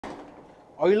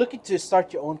Are you looking to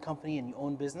start your own company and your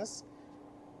own business?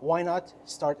 Why not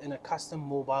start in a custom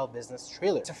mobile business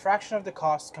trailer? It's a fraction of the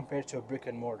cost compared to a brick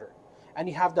and mortar. And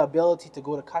you have the ability to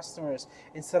go to customers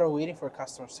instead of waiting for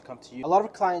customers to come to you. A lot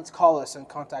of clients call us and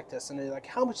contact us and they're like,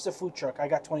 how much is a food truck? I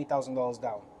got $20,000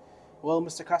 down. Well,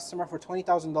 Mr. Customer, for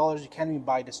 $20,000, you can't even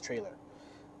buy this trailer.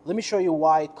 Let me show you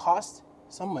why it costs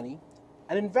some money,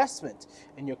 an investment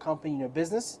in your company, in your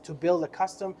business, to build a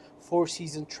custom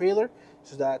 4-season trailer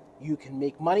so that you can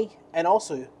make money and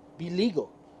also be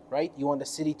legal, right? You want the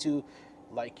city to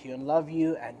like you and love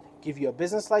you and give you a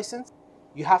business license.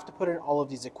 You have to put in all of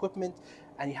these equipment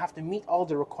and you have to meet all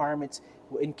the requirements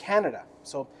in Canada.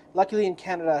 So luckily in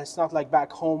Canada, it's not like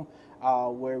back home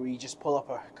where we just pull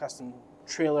up a custom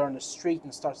trailer on the street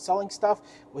and start selling stuff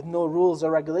with no rules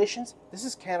or regulations. This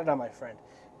is Canada, my friend.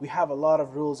 We have a lot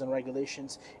of rules and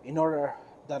regulations in order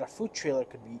that a food trailer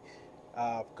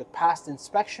could pass the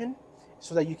inspection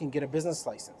so that you can get a business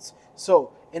license.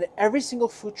 So in every single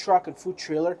food truck and food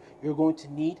trailer, you're going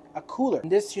to need a cooler. In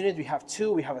this unit, we have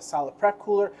two. We have a salad prep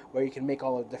cooler where you can make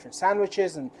all the different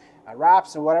sandwiches and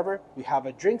wraps and whatever. We have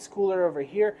a drinks cooler over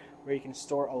here where you can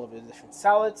store all of the different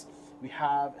salads. We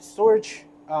have a storage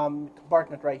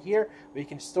compartment right here where you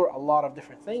can store a lot of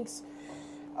different things.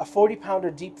 A 40-pounder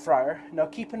deep fryer. Now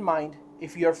keep in mind,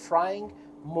 if you're frying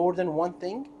more than one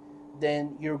thing,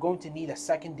 then you're going to need a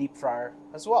second deep fryer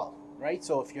as well, right?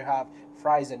 So if you have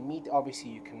fries and meat,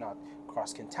 obviously you cannot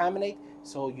cross-contaminate,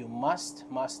 so you must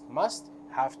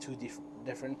have two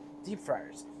different deep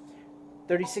fryers.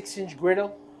 36-inch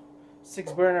griddle,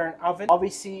 6-burner oven.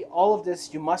 Obviously all of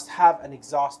this, you must have an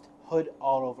exhaust hood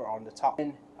all over on the top,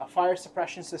 and a fire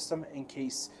suppression system in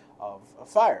case of a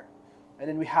fire. And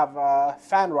then we have a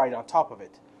fan right on top of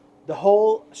it. The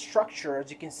whole structure, as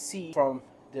you can see from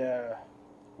the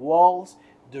walls,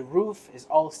 the roof is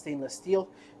all stainless steel.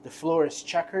 The floor is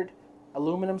checkered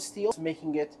aluminum steel,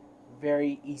 making it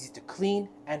very easy to clean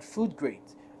and food grade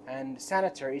and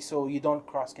sanitary, so you don't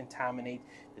cross-contaminate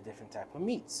the different type of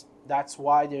meats. That's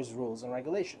why there's rules and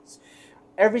regulations.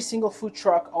 Every single food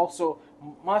truck also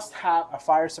must have a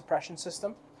fire suppression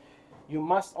system. You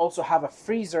must also have a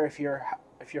freezer if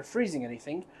you're freezing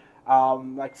anything,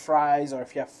 like fries, or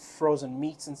if you have frozen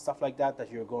meats and stuff like that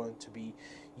that you're going to be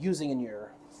using in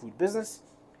your food business.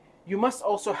 You must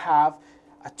also have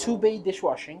a 2-bay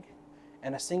dishwashing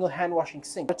and a single hand washing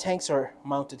sink. The tanks are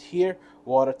mounted here,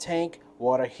 water tank,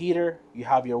 water heater. You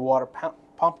have your water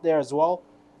pump there as well.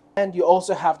 And you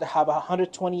also have to have a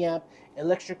 120 amp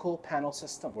electrical panel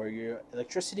system where your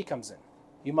electricity comes in.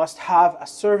 You must have a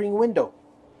serving window,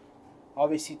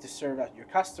 obviously to serve out your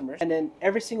customers. And then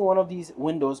every single one of these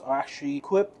windows are actually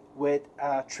equipped with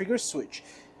a trigger switch.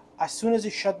 As soon as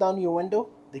you shut down your window,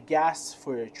 the gas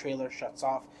for your trailer shuts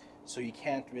off, so you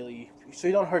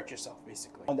don't hurt yourself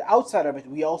basically. On the outside of it,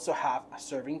 we also have a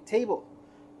serving table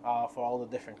for all the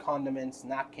different condiments,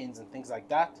 napkins, and things like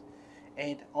that.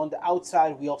 And on the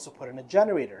outside, we also put in a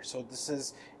generator. So this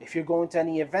is, if you're going to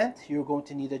any event, you're going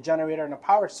to need a generator and a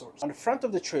power source. On the front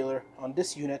of the trailer, on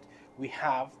this unit, we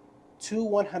have two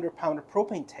 100-pounder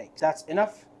propane tanks. That's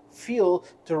enough fuel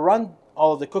to run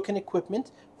all of the cooking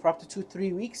equipment for up to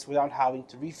 2-3 weeks without having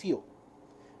to refuel.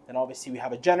 And obviously we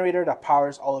have a generator that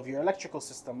powers all of your electrical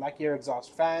system, like your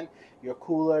exhaust fan, your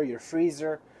cooler, your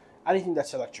freezer, anything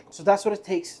that's electrical. So that's what it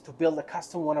takes to build a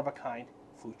custom one-of-a-kind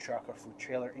food truck or food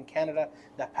trailer in Canada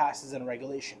that passes in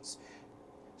regulations.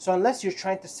 So unless you're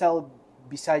trying to sell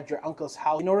beside your uncle's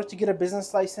house, in order to get a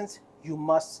business license, you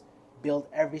must build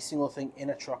every single thing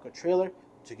in a truck or trailer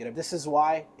to get it. This is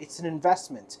why it's an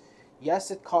investment.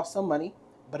 Yes, it costs some money,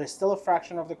 but it's still a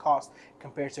fraction of the cost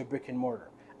compared to a brick and mortar.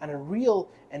 And a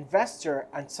real investor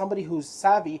and somebody who's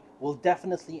savvy will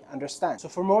definitely understand. So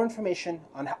for more information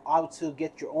on how to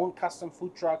get your own custom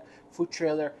food truck, food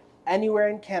trailer, anywhere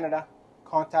in Canada,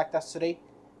 contact us today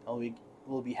and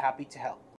we'll be happy to help.